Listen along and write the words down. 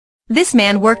This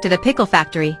man worked at a pickle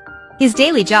factory. His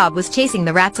daily job was chasing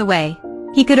the rats away.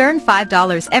 He could earn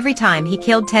 $5 every time he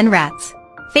killed 10 rats.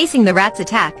 Facing the rats'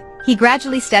 attack, he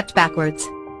gradually stepped backwards.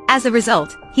 As a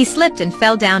result, he slipped and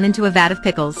fell down into a vat of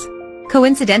pickles.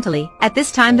 Coincidentally, at this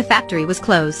time the factory was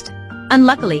closed.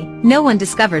 Unluckily, no one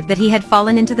discovered that he had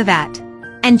fallen into the vat.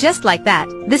 And just like that,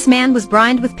 this man was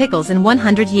brined with pickles in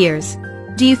 100 years.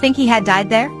 Do you think he had died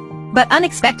there? But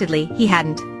unexpectedly, he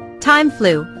hadn't. Time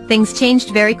flew, things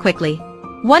changed very quickly.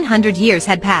 100 years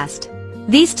had passed.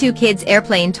 These two kids'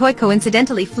 airplane toy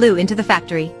coincidentally flew into the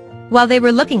factory. While they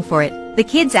were looking for it, the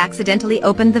kids accidentally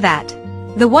opened the vat.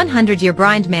 The 100-year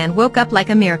brined man woke up like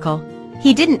a miracle.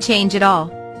 He didn't change at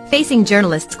all. Facing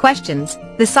journalists' questions,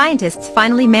 the scientists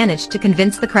finally managed to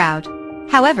convince the crowd.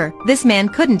 However, this man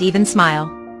couldn't even smile.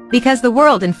 Because the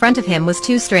world in front of him was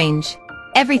too strange.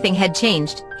 Everything had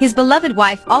changed. His beloved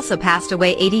wife also passed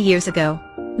away 80 years ago.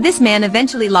 This man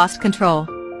eventually lost control.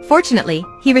 Fortunately,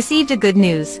 he received a good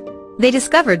news. They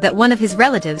discovered that one of his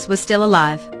relatives was still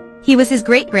alive. He was his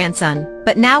great-grandson,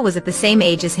 but now was at the same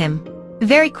age as him.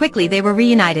 Very quickly they were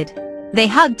reunited. They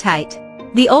hugged tight.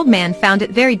 The old man found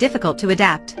it very difficult to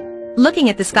adapt. Looking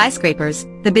at the skyscrapers,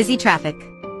 the busy traffic,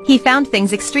 he found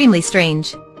things extremely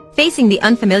strange. Facing the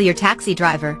unfamiliar taxi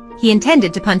driver, he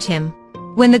intended to punch him.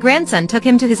 When the grandson took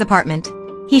him to his apartment,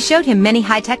 he showed him many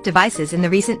high-tech devices in the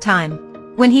recent time.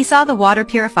 When he saw the water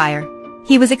purifier,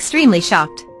 he was extremely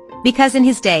shocked. Because in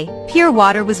his day, pure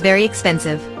water was very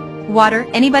expensive. Water,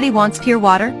 anybody wants pure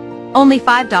water? Only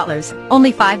 $5,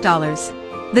 only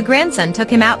 $5. The grandson took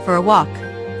him out for a walk.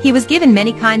 He was given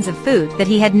many kinds of food that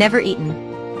he had never eaten,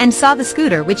 and saw the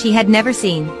scooter which he had never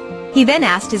seen. He then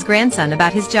asked his grandson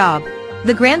about his job.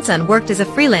 The grandson worked as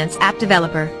a freelance app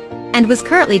developer, and was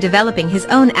currently developing his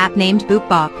own app named Boop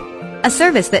Bop, a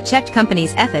service that checked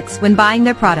companies' ethics when buying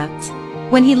their products.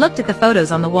 When he looked at the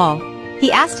photos on the wall,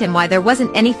 he asked him why there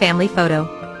wasn't any family photo.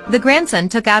 The grandson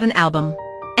took out an album,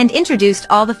 and introduced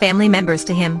all the family members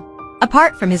to him.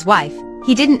 Apart from his wife,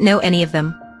 he didn't know any of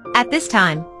them. At this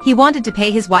time, he wanted to pay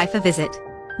his wife a visit.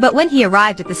 But when he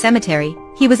arrived at the cemetery,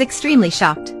 he was extremely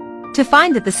shocked to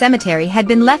find that the cemetery had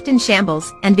been left in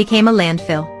shambles and became a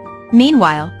landfill.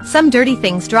 Meanwhile, some dirty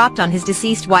things dropped on his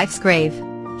deceased wife's grave.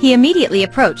 He immediately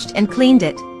approached and cleaned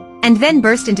it, and then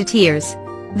burst into tears.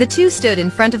 The two stood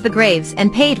in front of the graves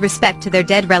and paid respect to their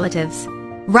dead relatives.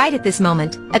 Right at this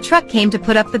moment, a truck came to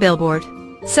put up the billboard.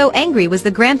 So angry was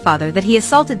the grandfather that he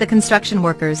assaulted the construction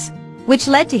workers, which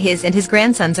led to his and his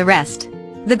grandson's arrest.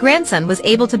 The grandson was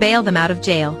able to bail them out of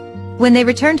jail. When they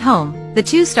returned home, the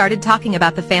two started talking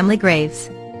about the family graves,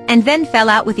 and then fell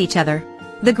out with each other.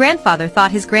 The grandfather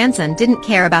thought his grandson didn't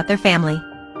care about their family,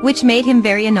 which made him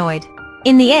very annoyed.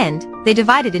 In the end, they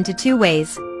divided into two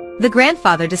ways. The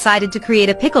grandfather decided to create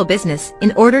a pickle business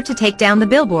in order to take down the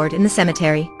billboard in the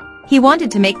cemetery. He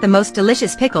wanted to make the most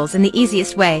delicious pickles in the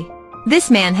easiest way. This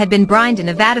man had been brined in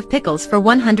a vat of pickles for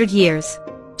 100 years.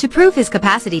 To prove his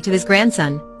capacity to his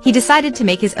grandson, he decided to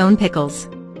make his own pickles.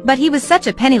 But he was such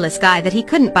a penniless guy that he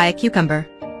couldn't buy a cucumber.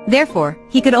 Therefore,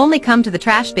 he could only come to the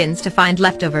trash bins to find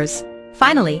leftovers.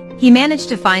 Finally, he managed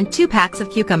to find 2 packs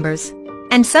of cucumbers,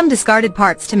 and some discarded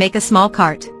parts to make a small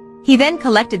cart. He then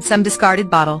collected some discarded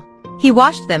bottle. He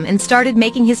washed them and started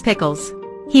making his pickles.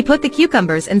 He put the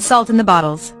cucumbers and salt in the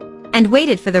bottles, and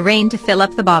waited for the rain to fill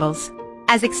up the bottles.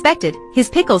 As expected, his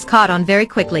pickles caught on very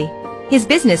quickly. His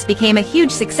business became a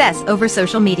huge success over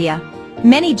social media.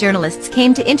 Many journalists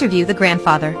came to interview the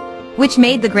grandfather, which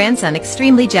made the grandson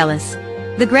extremely jealous.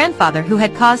 The grandfather who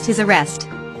had caused his arrest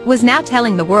was now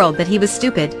telling the world that he was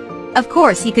stupid. Of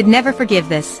course he could never forgive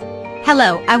this.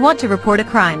 "Hello, I want to report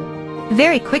a crime."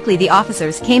 Very quickly the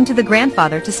officers came to the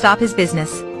grandfather to stop his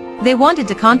business. They wanted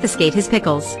to confiscate his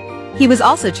pickles. He was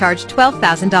also charged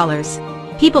 $12,000.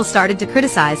 People started to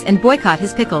criticize and boycott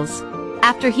his pickles.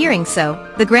 After hearing so,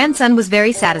 the grandson was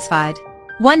very satisfied.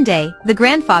 One day, the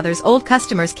grandfather's old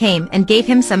customers came and gave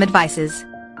him some advices.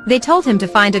 They told him to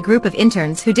find a group of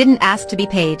interns who didn't ask to be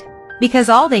paid, because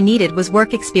all they needed was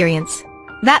work experience.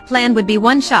 That plan would be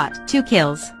 1 shot, 2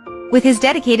 kills. With his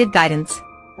dedicated guidance,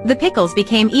 the pickles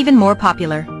became even more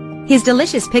popular. His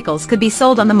delicious pickles could be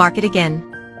sold on the market again.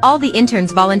 All the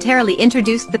interns voluntarily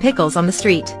introduced the pickles on the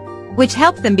street, which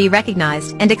helped them be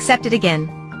recognized and accepted again.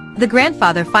 The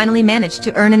grandfather finally managed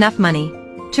to earn enough money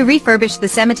to refurbish the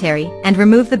cemetery and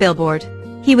remove the billboard.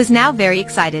 He was now very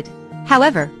excited.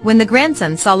 However, when the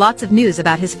grandson saw lots of news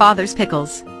about his father's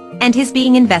pickles, and his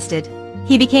being invested,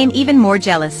 he became even more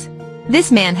jealous.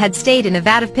 This man had stayed in a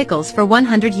vat of pickles for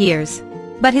 100 years.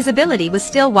 But his ability was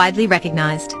still widely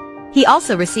recognized. He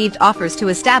also received offers to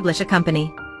establish a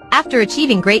company. After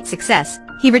achieving great success,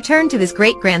 he returned to his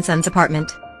great-grandson's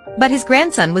apartment. But his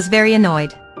grandson was very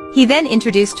annoyed. He then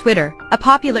introduced Twitter, a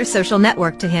popular social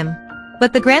network, to him.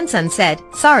 But the grandson said,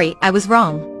 "Sorry, I was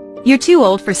wrong. You're too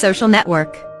old for social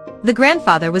network." The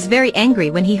grandfather was very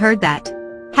angry when he heard that.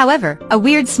 However, a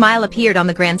weird smile appeared on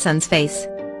the grandson's face.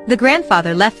 The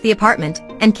grandfather left the apartment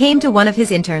and came to one of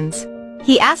his interns.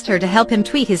 He asked her to help him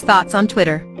tweet his thoughts on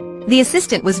Twitter. The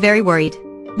assistant was very worried,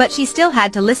 but she still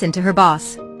had to listen to her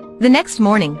boss. The next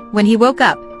morning, when he woke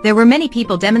up, there were many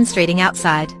people demonstrating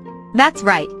outside. That's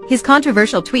right, his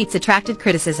controversial tweets attracted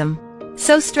criticism.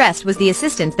 So stressed was the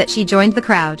assistant that she joined the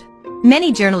crowd.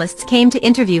 Many journalists came to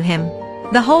interview him.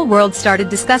 The whole world started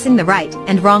discussing the right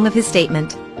and wrong of his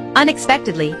statement.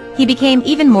 Unexpectedly, he became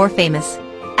even more famous.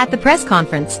 At the press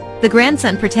conference, the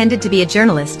grandson pretended to be a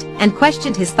journalist and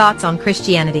questioned his thoughts on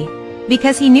Christianity,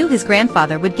 because he knew his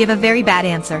grandfather would give a very bad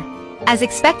answer. As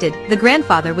expected, the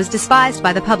grandfather was despised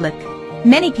by the public.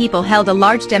 Many people held a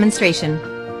large demonstration.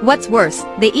 What's worse,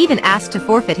 they even asked to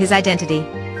forfeit his identity.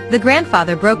 The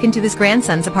grandfather broke into his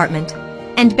grandson's apartment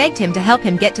and begged him to help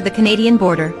him get to the Canadian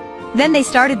border. Then they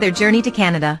started their journey to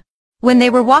Canada. When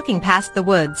they were walking past the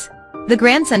woods, the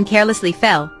grandson carelessly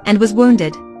fell and was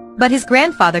wounded. But his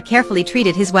grandfather carefully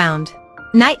treated his wound.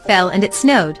 Night fell and it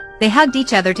snowed. They hugged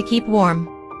each other to keep warm.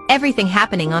 Everything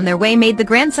happening on their way made the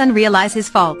grandson realize his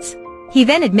faults. He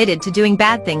then admitted to doing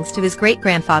bad things to his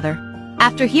great-grandfather.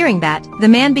 After hearing that, the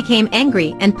man became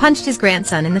angry and punched his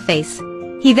grandson in the face.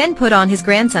 He then put on his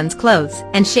grandson's clothes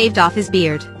and shaved off his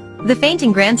beard. The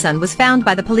fainting grandson was found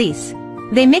by the police.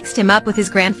 They mixed him up with his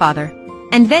grandfather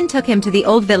and then took him to the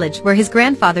old village where his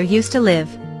grandfather used to live.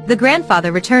 The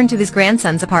grandfather returned to his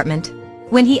grandson's apartment.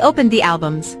 When he opened the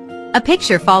albums, a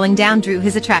picture falling down drew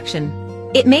his attraction.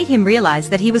 It made him realize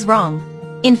that he was wrong.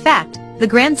 In fact, the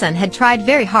grandson had tried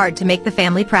very hard to make the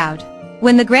family proud.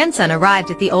 When the grandson arrived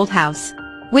at the old house,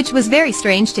 which was very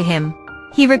strange to him,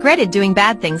 he regretted doing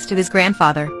bad things to his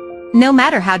grandfather. No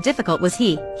matter how difficult was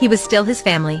he was still his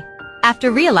family.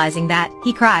 After realizing that,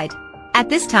 he cried. At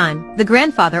this time, the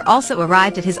grandfather also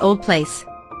arrived at his old place,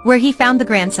 where he found the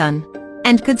grandson,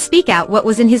 and could speak out what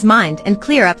was in his mind and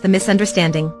clear up the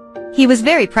misunderstanding. He was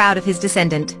very proud of his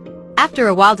descendant. After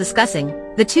a while discussing,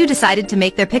 the two decided to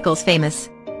make their pickles famous.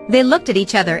 They looked at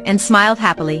each other and smiled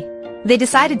happily. They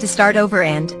decided to start over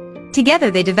and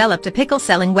together they developed a pickle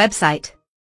selling website.